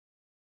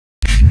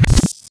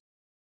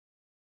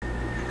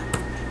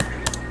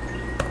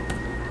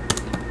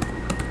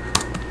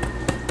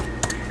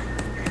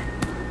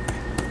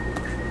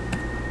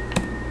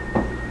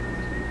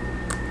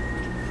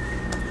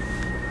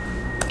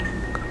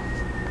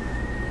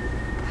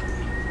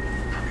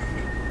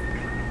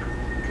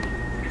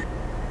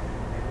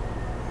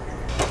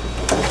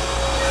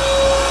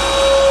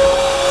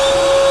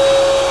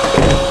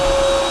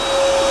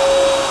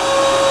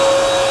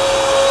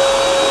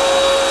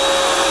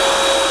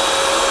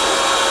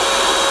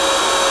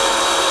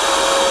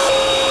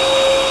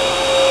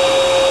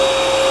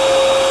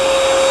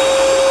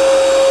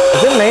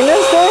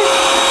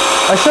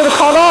I should have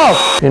called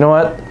off. You know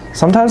what?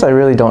 Sometimes I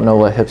really don't know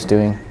what Hiep's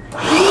doing.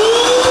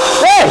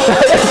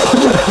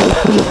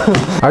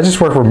 I just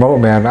work remote,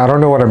 man. I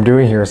don't know what I'm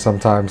doing here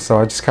sometimes,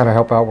 so I just kind of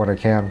help out when I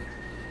can.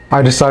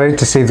 I decided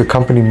to save the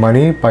company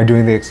money by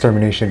doing the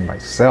extermination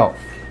myself.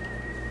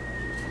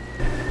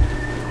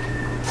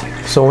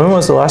 So when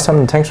was the last time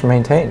the tanks were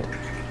maintained?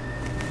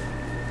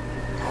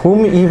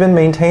 Whom even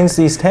maintains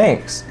these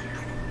tanks?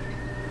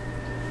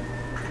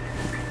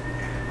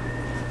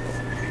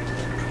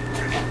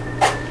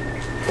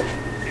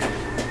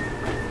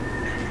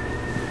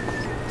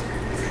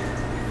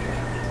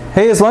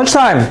 Hey, it's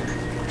lunchtime!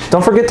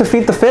 Don't forget to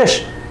feed the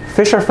fish.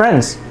 Fish are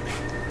friends.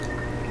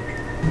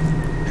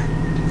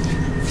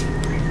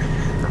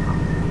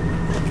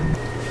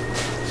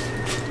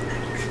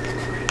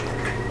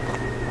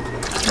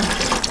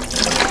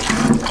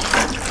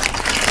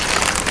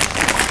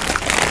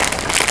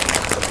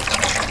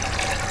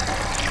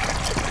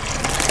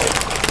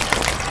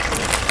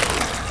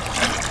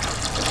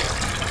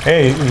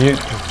 Hey, you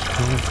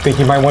think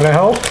you might want to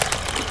help?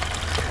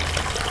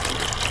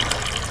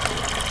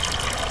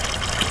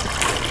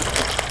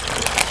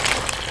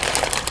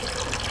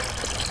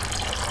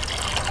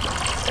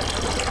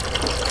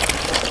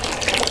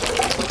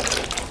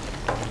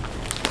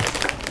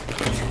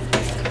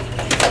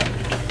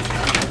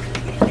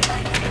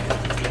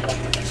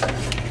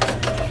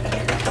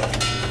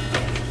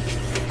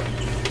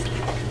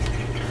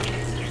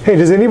 Hey,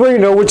 does anybody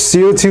know which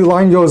CO2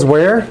 line goes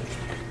where?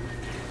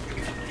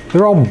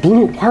 They're all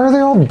blue. Why are they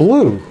all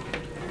blue?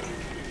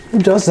 Who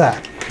does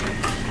that?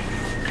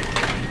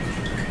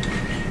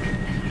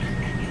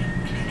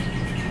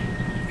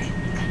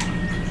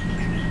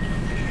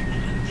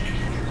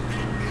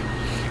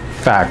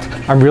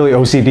 Fact, I'm really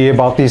OCD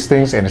about these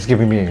things and it's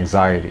giving me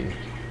anxiety.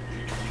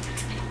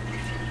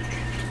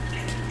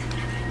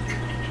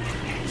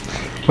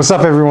 What's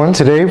up, everyone?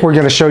 Today we're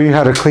going to show you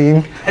how to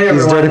clean Hey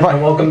everyone,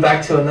 and welcome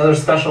back to another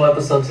special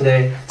episode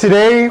today.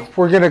 Today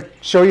we're going to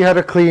show you how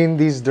to clean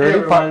these dirty Hey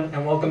everyone,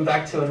 and welcome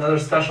back to another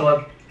special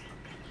episode.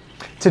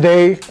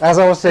 Today, as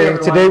I was saying,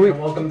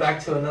 welcome back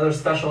to another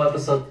special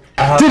episode.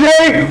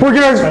 Today we're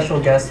going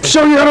special guest to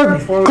show you how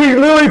to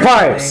clean lily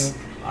pipes.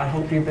 I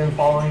hope you've been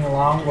following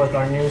along with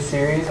our new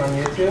series on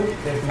YouTube.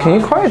 If not, Can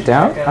you quiet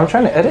down? I'm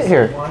trying to edit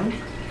here.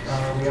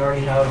 We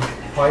already have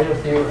quite a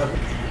few.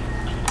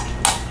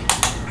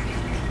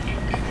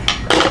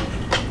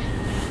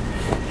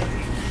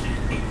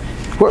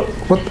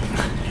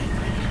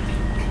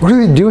 What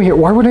are they doing here?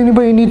 Why would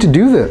anybody need to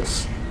do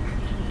this?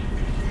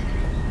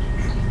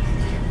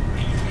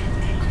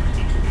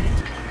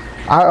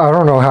 I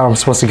don't know how I'm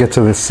supposed to get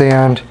to this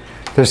sand.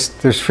 There's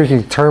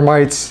freaking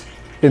termites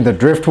in the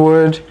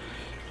driftwood.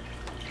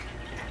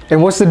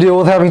 And what's the deal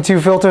with having two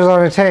filters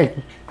on a tank?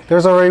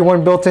 There's already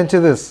one built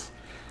into this.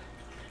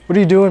 What are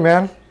you doing,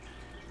 man?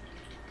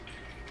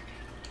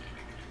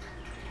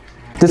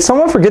 Did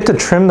someone forget to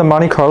trim the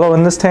Monte Carlo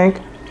in this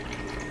tank?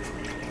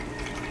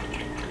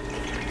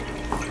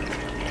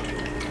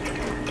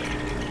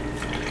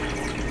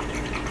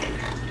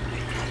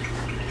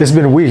 It's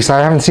been weeks. I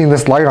haven't seen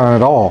this light on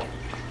at all.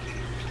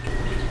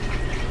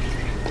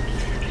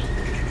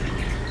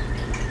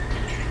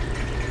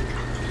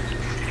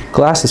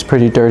 Glass is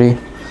pretty dirty,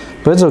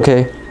 but it's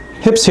okay.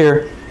 Hiep's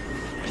here.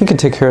 He can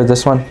take care of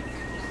this one.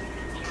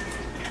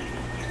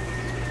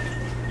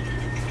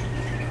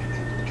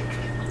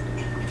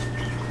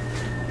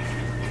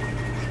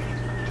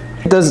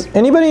 Does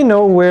anybody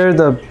know where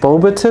the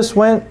boba tips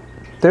went?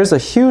 There's a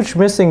huge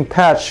missing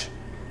patch.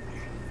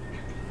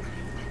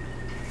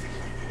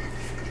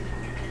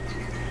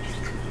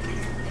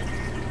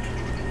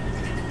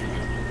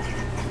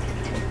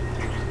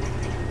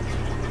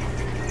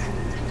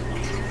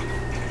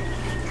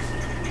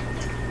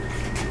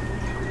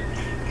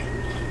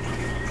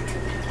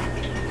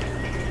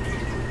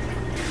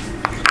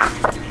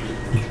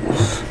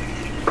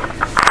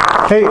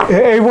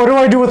 Hey, what do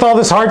I do with all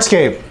this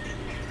hardscape?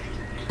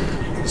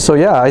 So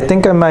yeah, I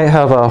think I might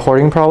have a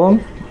hoarding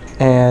problem,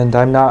 and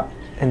I'm not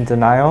in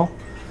denial.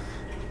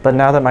 But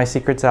now that my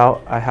secret's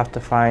out, I have to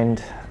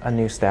find a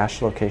new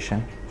stash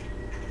location.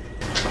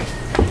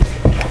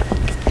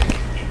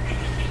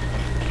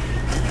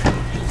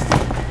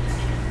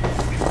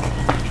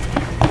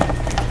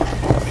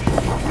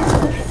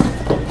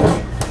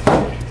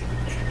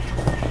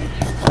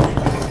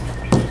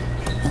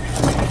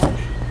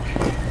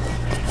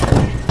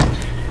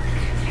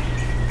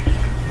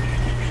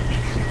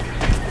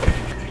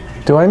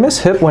 Do I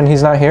miss Hiep when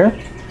he's not here?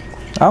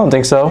 I don't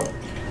think so.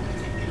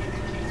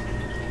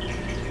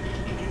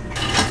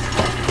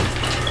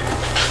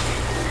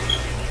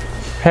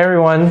 Hey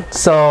everyone,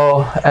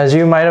 so as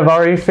you might have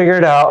already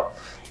figured out,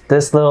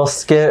 this little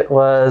skit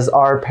was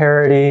our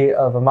parody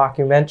of a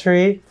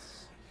mockumentary.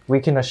 We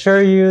can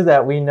assure you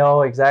that we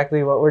know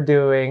exactly what we're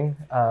doing.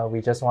 We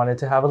just wanted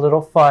to have a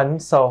little fun,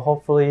 so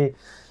hopefully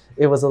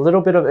it was a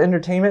little bit of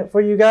entertainment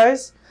for you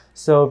guys.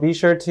 So be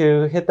sure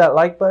to hit that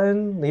like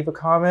button, leave a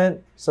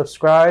comment,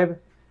 subscribe,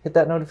 hit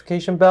that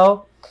notification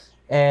bell,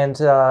 And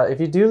if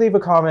you do leave a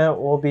comment,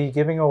 we'll be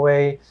giving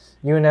away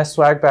UNS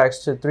swag bags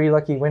to 3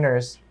 lucky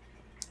winners.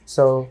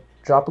 So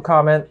drop a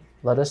comment,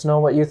 let us know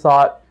what you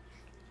thought.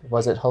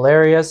 Was it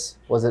hilarious?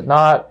 Was it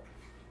not?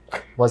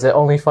 Was it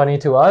only funny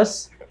to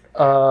us?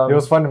 It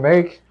was fun to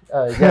make.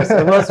 Yes,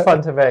 it was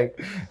fun to make.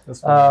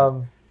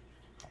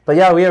 But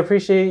yeah, we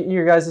appreciate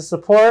your guys'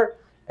 support,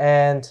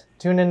 and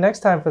tune in next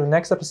time for the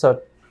next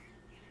episode.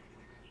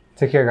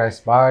 Take care,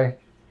 guys. Bye.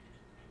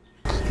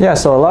 Yeah,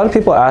 so a lot of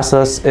people ask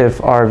us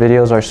if our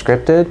videos are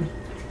scripted.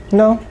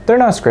 No, they're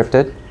not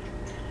scripted.